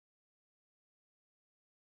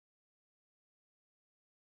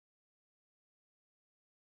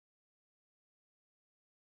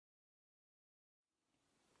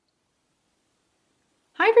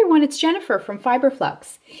Hi everyone, it's Jennifer from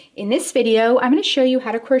Fiberflux. In this video, I'm going to show you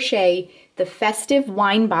how to crochet the Festive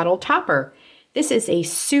Wine Bottle Topper. This is a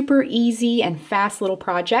super easy and fast little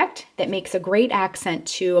project that makes a great accent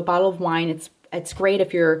to a bottle of wine. It's great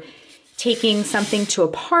if you're taking something to a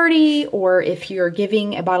party, or if you're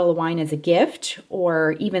giving a bottle of wine as a gift,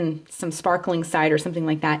 or even some sparkling cider or something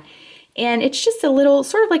like that. And it's just a little,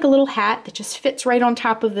 sort of like a little hat that just fits right on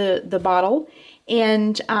top of the bottle.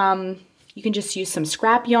 And you can just use some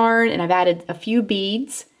scrap yarn, and I've added a few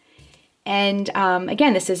beads. And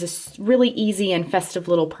again, this is a really easy and festive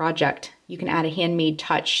little project. You can add a handmade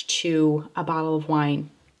touch to a bottle of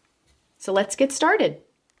wine. So let's get started.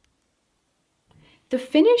 The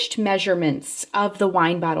finished measurements of the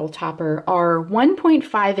wine bottle topper are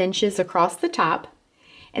 1.5 inches across the top,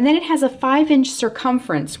 and then it has a 5-inch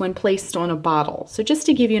circumference when placed on a bottle. So just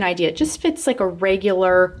to give you an idea, it just fits like a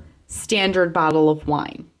regular standard bottle of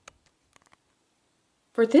wine.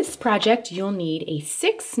 For this project, you'll need a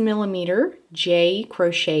 6mm J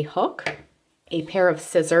crochet hook, a pair of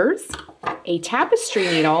scissors, a tapestry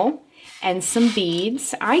needle, and some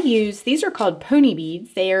beads. These are called pony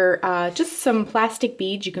beads. They are just some plastic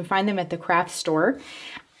beads. You can find them at the craft store.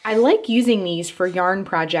 I like using these for yarn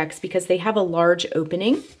projects because they have a large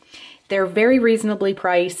opening. They're very reasonably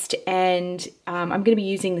priced, and I'm going to be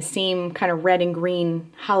using the same kind of red and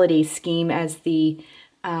green holiday scheme as the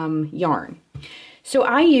yarn. So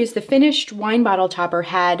I used the finished wine bottle topper,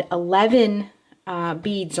 had 11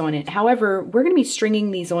 beads on it. However, we're going to be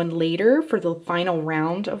stringing these on later for the final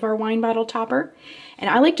round of our wine bottle topper. And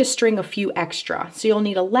I like to string a few extra. So you'll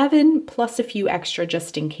need 11 plus a few extra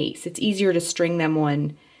just in case. It's easier to string them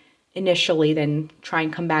on initially than try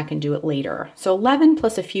and come back and do it later. So 11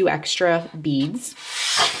 plus a few extra beads.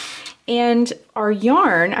 And our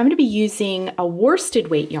yarn, I'm going to be using a worsted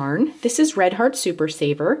weight yarn. This is Red Heart Super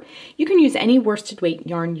Saver. You can use any worsted weight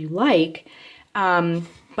yarn you like,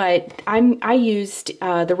 but I used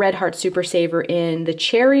the Red Heart Super Saver in the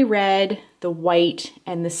cherry red, the white,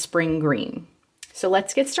 and the spring green. So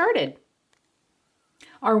let's get started.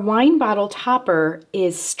 Our wine bottle topper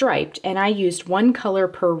is striped, and I used one color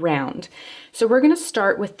per round. So we're going to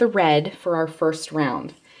start with the red for our first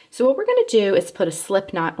round. So what we're going to do is put a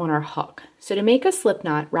slip knot on our hook. So to make a slip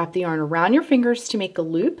knot, wrap the yarn around your fingers to make a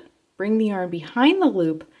loop, bring the yarn behind the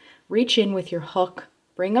loop, reach in with your hook,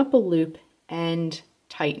 bring up a loop, and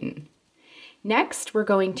tighten. Next, we're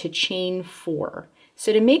going to chain 4.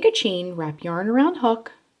 So to make a chain, wrap yarn around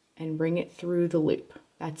hook and bring it through the loop.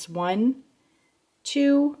 That's 1,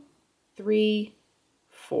 2, 3,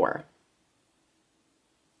 4.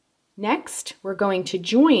 Next, we're going to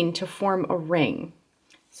join to form a ring.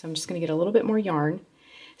 So I'm just going to get a little bit more yarn.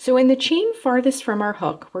 So in the chain farthest from our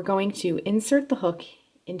hook, we're going to insert the hook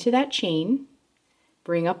into that chain,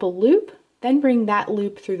 bring up a loop, then bring that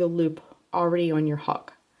loop through the loop already on your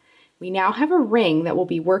hook. We now have a ring that we'll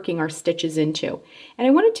be working our stitches into. And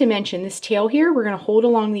I wanted to mention this tail here, we're going to hold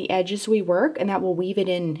along the edge as we work, and that will weave it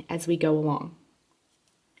in as we go along.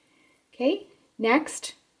 Okay,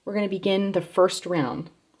 next we're going to begin the first round.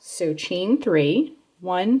 So chain 3,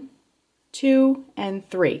 1, 2, and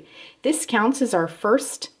 3. This counts as our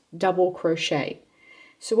first double crochet.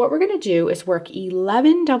 So what we're going to do is work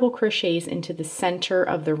 11 double crochets into the center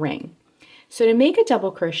of the ring. So to make a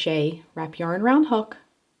double crochet, wrap yarn around hook,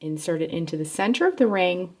 insert it into the center of the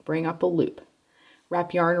ring, bring up a loop.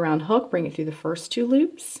 Wrap yarn around hook, bring it through the first 2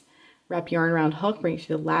 loops. Wrap yarn around hook, bring it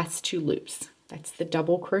through the last 2 loops. That's the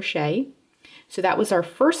double crochet. So that was our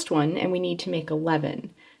first one, and we need to make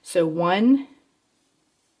 11. So 1,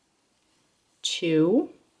 2,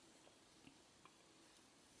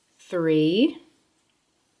 3,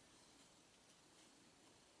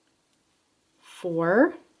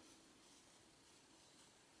 4,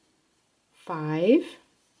 5,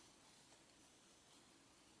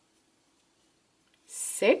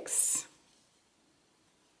 6.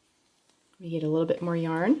 Let me get a little bit more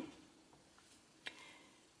yarn.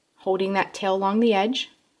 Holding that tail along the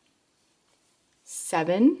edge.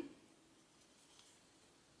 7,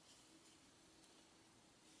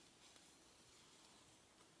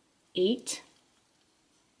 8,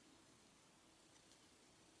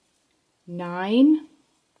 9.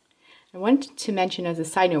 I wanted to mention as a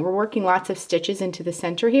side note, we're working lots of stitches into the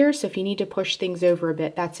center here, so if you need to push things over a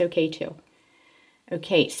bit, that's okay too.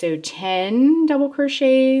 Okay, so 10 double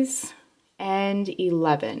crochets and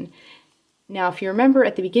 11. Now, if you remember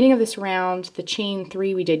at the beginning of this round, the chain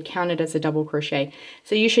 3 we did counted as a double crochet.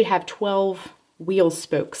 So you should have 12 wheel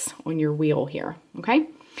spokes on your wheel here, okay?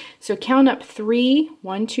 So count up 3,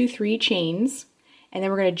 1, 2, 3 chains, and then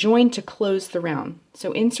we're going to join to close the round.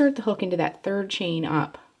 So insert the hook into that third chain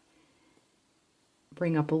up.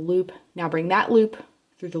 bring up a loop. Now bring that loop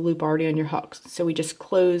through the loop already on your hooks. So we just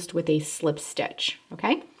closed with a slip stitch,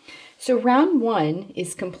 okay? So round 1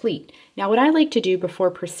 is complete. Now what I like to do before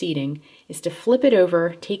proceeding is to flip it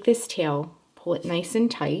over, take this tail, pull it nice and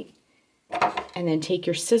tight, and then take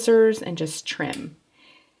your scissors and just trim.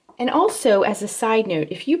 And also, as a side note,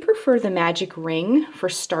 if you prefer the magic ring for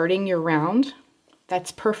starting your round,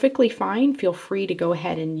 that's perfectly fine. Feel free to go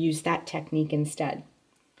ahead and use that technique instead.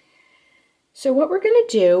 So what we're going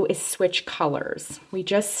to do is switch colors. We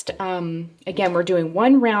just, again, we're doing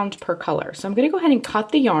 1 round per color. So I'm going to go ahead and cut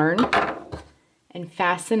the yarn and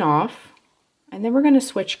fasten off, and then we're going to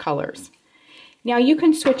switch colors. Now you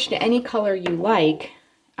can switch to any color you like,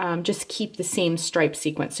 just keep the same stripe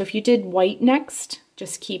sequence. So if you did white next,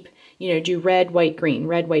 just keep, do red, white, green,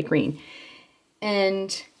 red, white, green.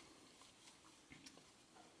 And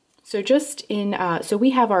so just in, so we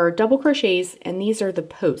have our double crochets, and these are the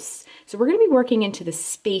posts. So we're going to be working into the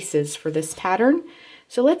spaces for this pattern.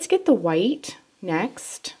 So let's get the white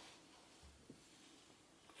next.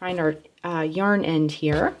 Find our yarn end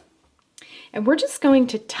here. And we're just going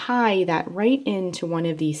to tie that right into one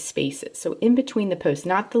of these spaces. So in between the posts,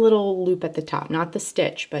 not the little loop at the top, not the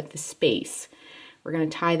stitch, but the space. We're going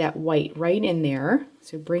to tie that white right in there.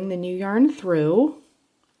 So bring the new yarn through.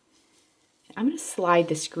 I'm going to slide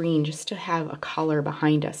this green just to have a color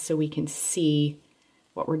behind us so we can see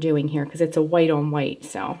what we're doing here, because it's a white on white.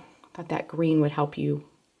 So I thought that green would help you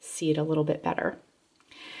see it a little bit better.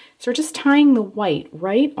 So we're just tying the white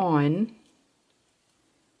right on,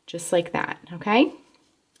 just like that, okay?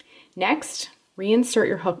 Next, reinsert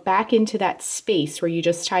your hook back into that space where you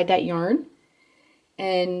just tied that yarn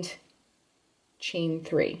and chain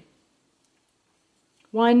 3.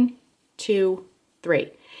 1, 2,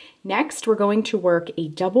 3. Next, we're going to work a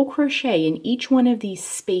double crochet in each one of these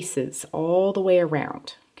spaces all the way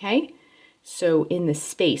around, okay? So in the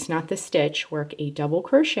space, not the stitch, work a double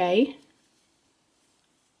crochet.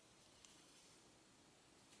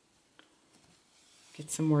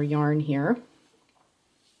 Get some more yarn here.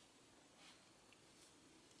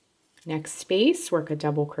 Next space, work a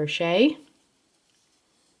double crochet.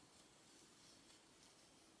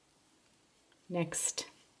 Next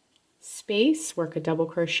space, work a double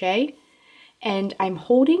crochet, and I'm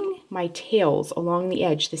holding my tails along the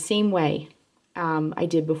edge the same way I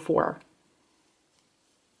did before.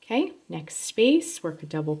 Okay, next space, work a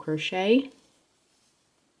double crochet.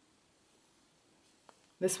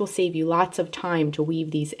 This will save you lots of time to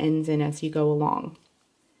weave these ends in as you go along,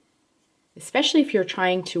 especially if you're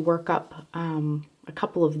trying to work up a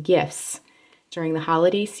couple of gifts during the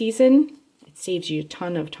holiday season. It saves you a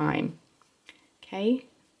ton of time. Okay,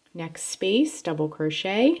 next space, double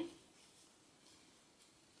crochet.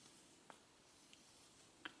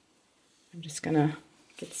 I'm just gonna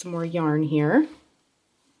get some more yarn here.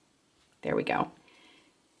 There we go.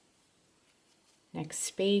 Next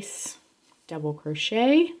space, double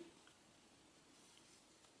crochet.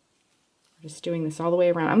 We're just doing this all the way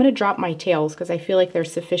around. I'm going to drop my tails because I feel like they're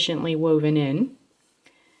sufficiently woven in.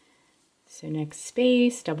 So next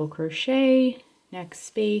space, double crochet, next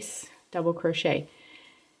space, double crochet.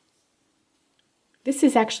 This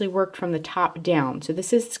is actually worked from the top down. So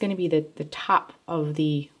this is going to be the top of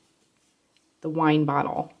the wine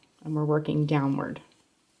bottle, and we're working downward.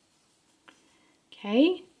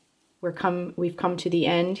 Okay, we've come to the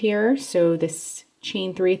end here. So this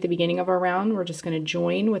chain 3 at the beginning of our round, we're just going to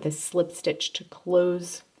join with a slip stitch to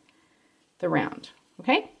close the round.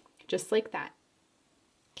 Okay, just like that.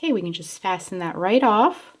 Okay, we can just fasten that right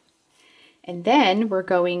off, and then we're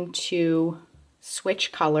going to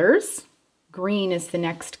switch colors. Green is the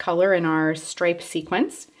next color in our stripe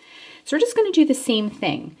sequence. So we're just going to do the same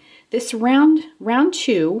thing. This round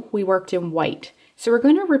 2, we worked in white. So we're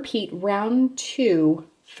going to repeat round 2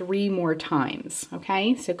 3 more times,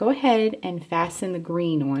 okay? So go ahead and fasten the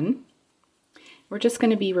green on. We're just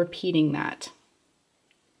going to be repeating that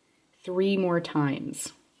 3 more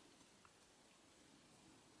times.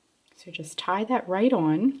 So just tie that right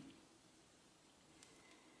on.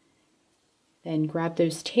 Then grab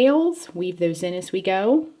those tails, weave those in as we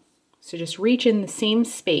go. So just reach in the same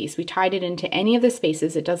space. We tied it into any of the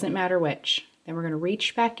spaces, it doesn't matter which. Then we're going to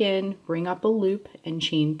reach back in, bring up a loop, and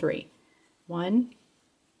chain 3. 1,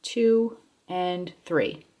 2, and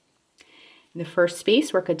 3. In the first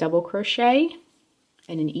space, work a double crochet,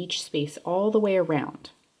 and in each space all the way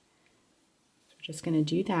around. So we're just going to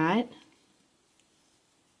do that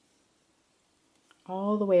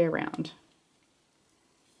all the way around.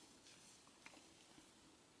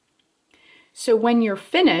 So when you're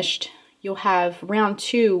finished, you'll have round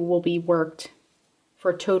 2 will be worked for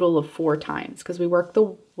a total of 4 times because we worked the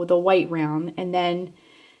white round, and then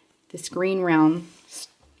this green round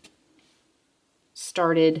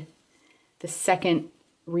started the second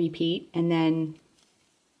repeat, and then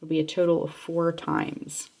it'll be a total of 4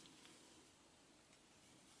 times.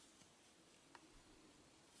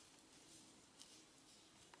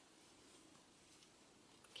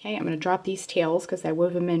 Okay, I'm going to drop these tails because I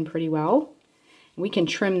wove them in pretty well. We can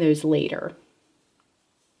trim those later.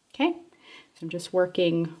 Okay, so I'm just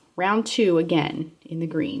working round 2 again in the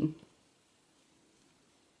green.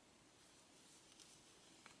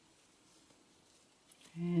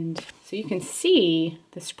 And so you can see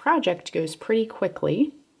this project goes pretty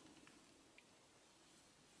quickly.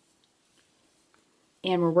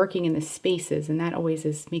 And we're working in the spaces, and that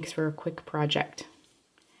always makes for a quick project.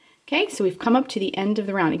 Okay, so we've come up to the end of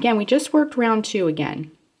the round. Again, we just worked round 2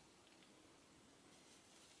 again.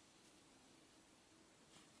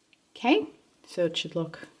 Okay, so it should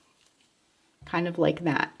look kind of like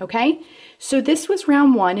that. Okay, so this was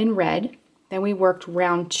round 1 in red, then we worked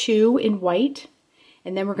round 2 in white,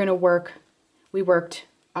 and then we're going to work, we worked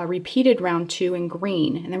repeated round 2 in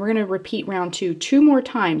green, and then we're going to repeat round 2 2 more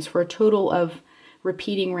times for a total of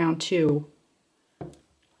repeating round 2.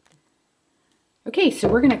 Okay, so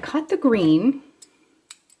we're going to cut the green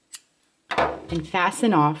and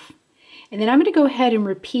fasten off, and then I'm going to go ahead and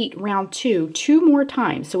repeat round 2 2 more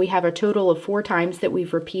times. So we have a total of 4 times that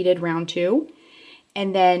we've repeated round 2,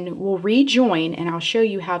 and then we'll rejoin, and I'll show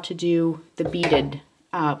you how to do the beaded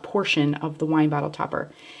portion of the wine bottle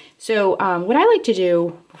topper. So what I like to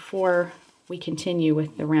do before we continue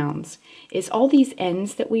with the rounds is all these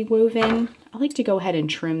ends that we wove in, I like to go ahead and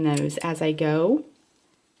trim those as I go.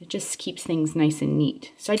 It just keeps things nice and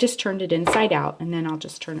neat. So I just turned it inside out, and then I'll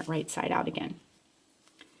just turn it right side out again.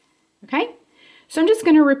 Okay, so I'm just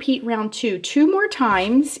going to repeat round 2 2 more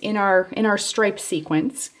times in our stripe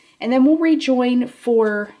sequence, and then we'll rejoin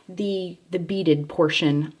for the beaded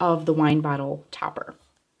portion of the wine bottle topper.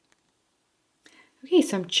 Okay,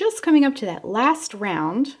 so I'm just coming up to that last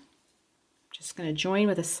round. Just going to join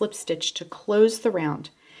with a slip stitch to close the round.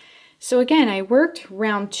 So again, I worked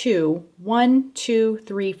round 2 1 2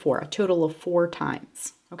 3 4, a total of 4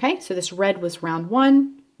 times. Okay, so this red was round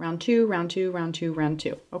 1, round 2, round 2, round 2, round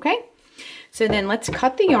 2. Okay, so then let's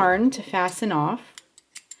cut the yarn to fasten off,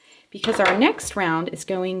 because our next round is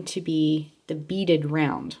going to be the beaded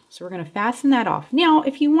round. So we're going to fasten that off. Now,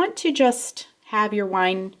 if you want to just have your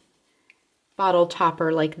wine bottle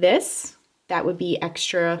topper like this, that would be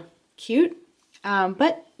extra cute.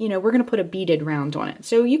 But you know, we're going to put a beaded round on it.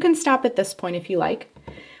 So you can stop at this point if you like,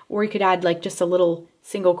 or you could add like just a little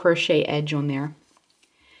single crochet edge on there.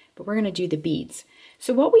 But we're going to do the beads.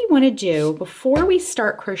 So what we want to do before we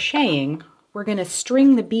start crocheting, we're going to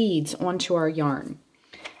string the beads onto our yarn.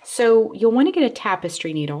 So you'll want to get a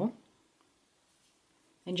tapestry needle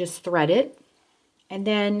and just thread it. And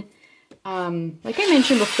then, like I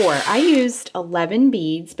mentioned before, I used 11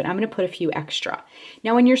 beads, but I'm going to put a few extra.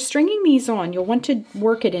 Now when you're stringing these on, you'll want to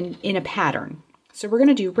work it in a pattern. So we're going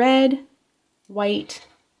to do red, white,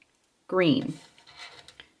 green.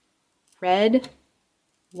 Red,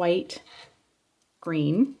 white,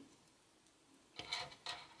 green.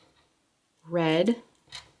 Red,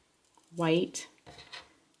 white,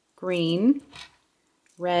 green.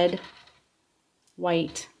 Red,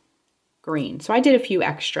 white, green. So I did a few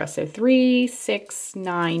extra. So 3, 6,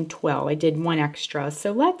 9, 12. I did 1 extra.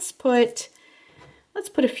 So let's put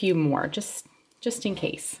a few more just in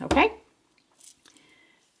case, okay?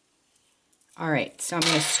 All right, so I'm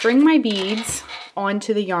going to string my beads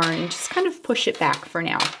onto the yarn and just kind of push it back for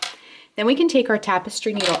now. Then we can take our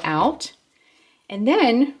tapestry needle out, and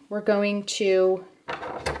then we're going to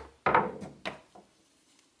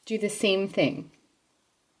do the same thing.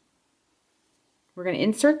 We're going to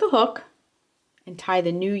insert the hook and tie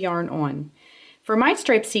the new yarn on. For my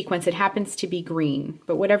stripe sequence, it happens to be green,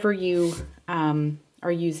 but whatever you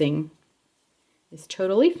are using is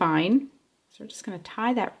totally fine. So we're just going to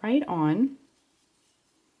tie that right on.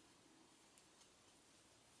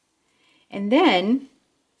 And then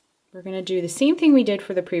we're going to do the same thing we did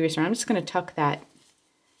for the previous round. I'm just going to tuck that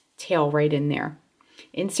tail right in there.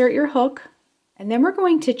 Insert your hook, and then we're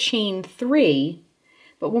going to chain 3.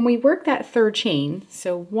 But when we work that third chain,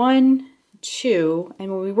 so 1, 2,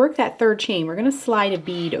 and when we work that third chain, we're going to slide a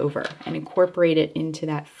bead over and incorporate it into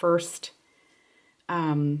that first,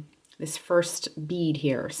 this first bead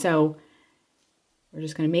here. So we're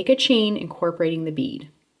just going to make a chain incorporating the bead.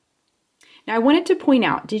 Now I wanted to point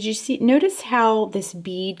out, did you notice how this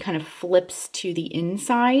bead kind of flips to the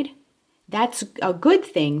inside? That's a good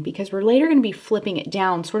thing because we're later going to be flipping it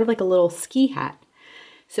down, sort of like a little ski hat.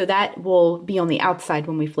 So that will be on the outside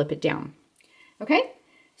when we flip it down. Okay,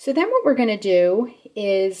 so then what we're going to do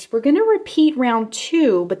is we're going to repeat round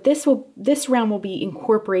 2, but this round will be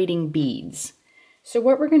incorporating beads. So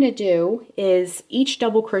what we're going to do is each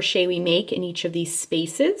double crochet we make in each of these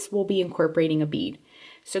spaces will be incorporating a bead.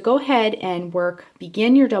 So go ahead and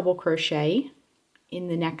begin your double crochet in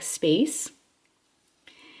the next space.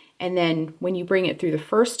 And then when you bring it through the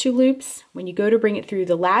first 2 loops, when you go to bring it through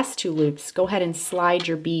the last 2 loops, go ahead and slide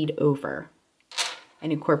your bead over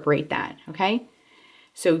and incorporate that, okay?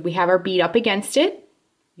 So we have our bead up against it,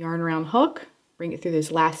 yarn around hook, bring it through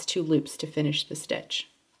those last 2 loops to finish the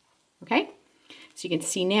stitch, okay? So you can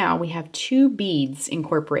see now we have 2 beads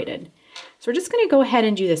incorporated. So we're just going to go ahead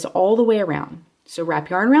and do this all the way around. So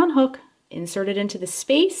wrap yarn around hook, insert it into the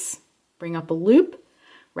space, bring up a loop,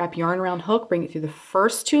 wrap yarn around hook, bring it through the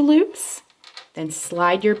first 2 loops, then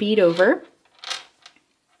slide your bead over,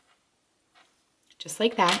 just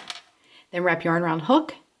like that. Then wrap yarn around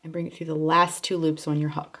hook and bring it through the last 2 loops on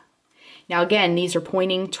your hook. Now again, these are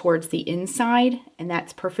pointing towards the inside, and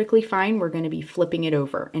that's perfectly fine. We're going to be flipping it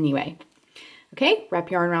over anyway. Okay, wrap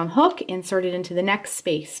yarn around hook, insert it into the next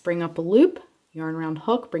space, bring up a loop, yarn around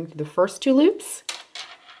hook, bring through the first 2 loops,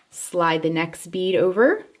 slide the next bead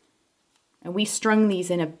over, and we strung these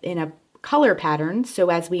in a color pattern, so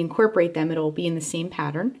as we incorporate them, it'll be in the same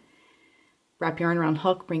pattern. Wrap yarn around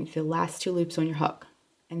hook, bring through the last 2 loops on your hook,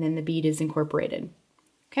 and then the bead is incorporated.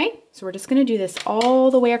 Okay, so we're just going to do this all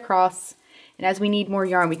the way across, and as we need more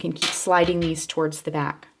yarn, we can keep sliding these towards the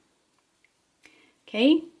back.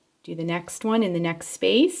 Okay, do the next one in the next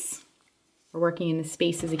space. We're working in the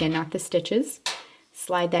spaces again, not the stitches.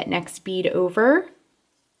 Slide that next bead over,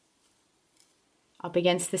 up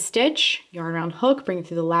against the stitch, yarn around hook, bring it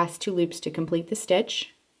through the last 2 loops to complete the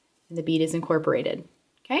stitch, and the bead is incorporated.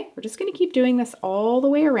 Okay, we're just going to keep doing this all the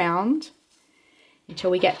way around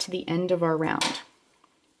until we get to the end of our round.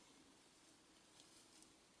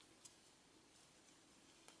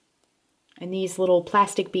 And these little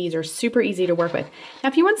plastic beads are super easy to work with. Now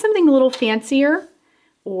if you want something a little fancier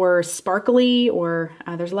or sparkly, or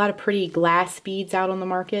there's a lot of pretty glass beads out on the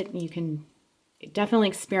market, you can definitely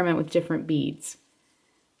experiment with different beads.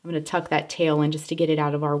 I'm going to tuck that tail in just to get it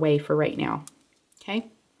out of our way for right now. Okay,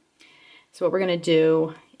 so what we're going to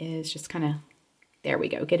do is just kind of, there we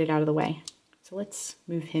go, get it out of the way. So let's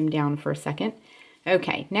move him down for a second.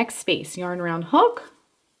 Okay, next space, yarn around hook,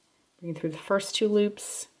 bring it through the first 2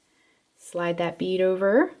 loops, slide that bead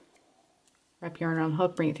over, wrap yarn around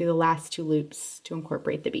hook, bring it through the last 2 loops to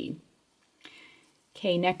incorporate the bead.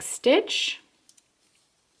 Okay, next stitch.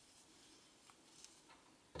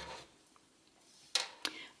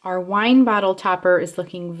 Our wine bottle topper is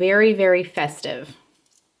looking very, very festive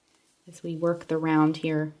as we work the round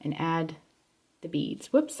here and add the beads.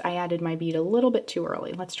 Whoops, I added my bead a little bit too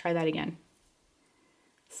early. Let's try that again.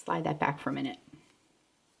 Slide that back for a minute.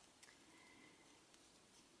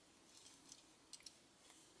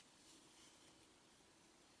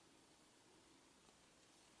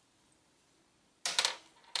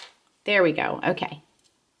 There we go. Okay.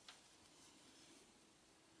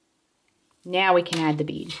 Now we can add the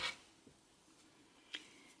bead.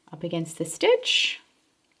 Up against the stitch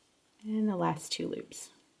and the last 2 loops.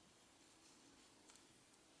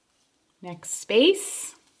 Next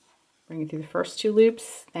space, bring it through the first 2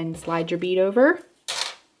 loops, then slide your bead over.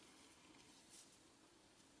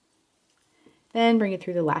 Then bring it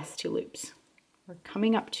through the last 2 loops. We're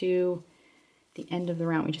coming up to the end of the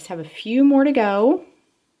round. We just have a few more to go.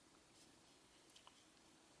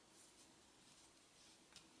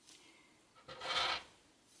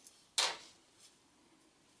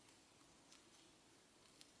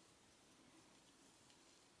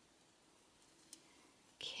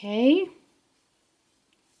 Okay,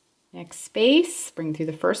 next space, bring through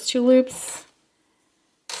the first 2 loops,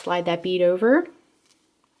 slide that bead over,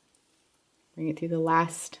 bring it through the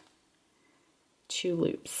last 2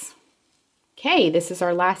 loops. Okay, this is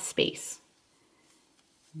our last space.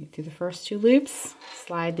 Bring it through the first 2 loops,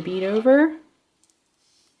 slide the bead over,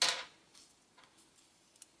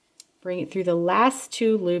 bring it through the last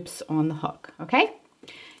 2 loops on the hook. Okay,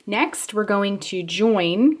 next we're going to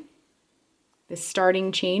join the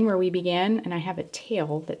starting chain where we began, and I have a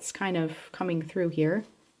tail that's kind of coming through here.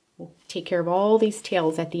 We'll take care of all these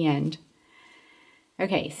tails at the end.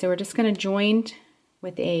 Okay, so we're just going to join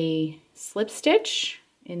with a slip stitch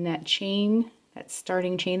in that chain, that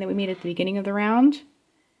starting chain that we made at the beginning of the round.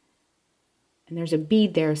 And there's a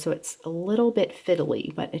bead there, so it's a little bit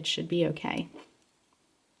fiddly, but it should be okay.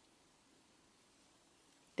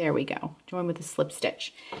 There we go, join with a slip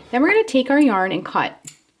stitch. Then we're going to take our yarn and cut,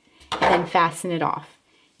 and then fasten it off.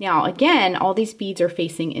 Now, again, all these beads are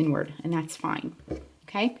facing inward, and that's fine.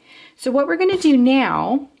 Okay, so what we're going to do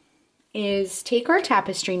now is take our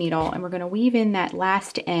tapestry needle and we're going to weave in that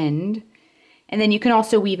last end, and then you can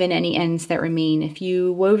also weave in any ends that remain. If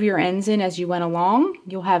you wove your ends in as you went along,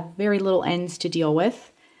 you'll have very little ends to deal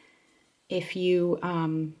with. If you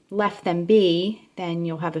left them be, then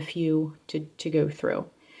you'll have a few to go through.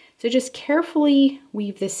 So just carefully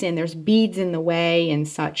weave this in. There's beads in the way and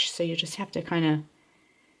such, so you just have to kind of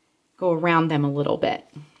go around them a little bit.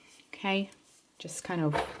 Okay, just kind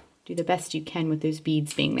of do the best you can with those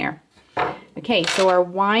beads being there. Okay, so our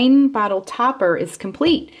wine bottle topper is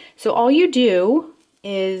complete. So all you do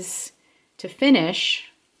is, to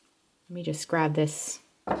finish, let me just grab this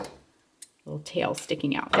little tail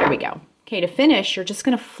sticking out. There we go. Okay, to finish, you're just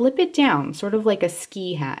going to flip it down, sort of like a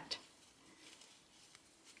ski hat.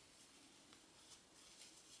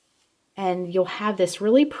 And you'll have this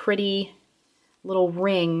really pretty little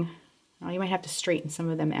ring. Now, you might have to straighten some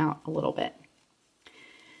of them out a little bit.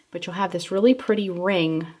 But you'll have this really pretty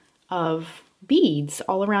ring of beads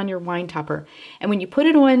all around your wine topper. And when you put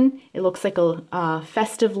it on, it looks like a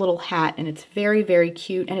festive little hat, and it's very, very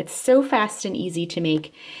cute, and it's so fast and easy to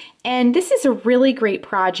make. And this is a really great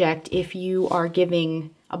project if you are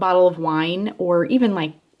giving a bottle of wine, or even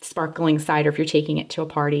like sparkling cider if you're taking it to a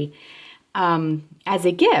party, as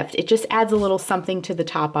a gift. It just adds a little something to the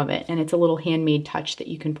top of it, and it's a little handmade touch that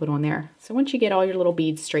you can put on there. So once you get all your little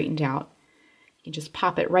beads straightened out, you just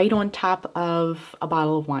pop it right on top of a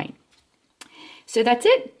bottle of wine. So that's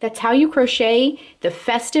it. That's how you crochet the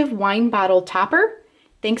Festive Wine Bottle Topper.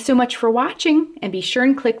 Thanks so much for watching, and be sure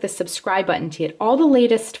and click the subscribe button to get all the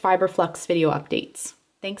latest Fiberflux video updates.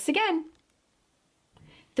 Thanks again.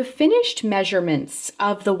 The finished measurements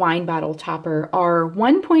of the wine bottle topper are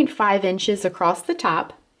 1.5 inches across the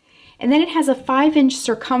top, and then it has a 5-inch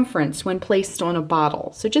circumference when placed on a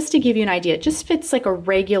bottle. So just to give you an idea, it just fits like a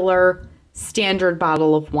regular standard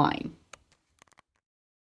bottle of wine.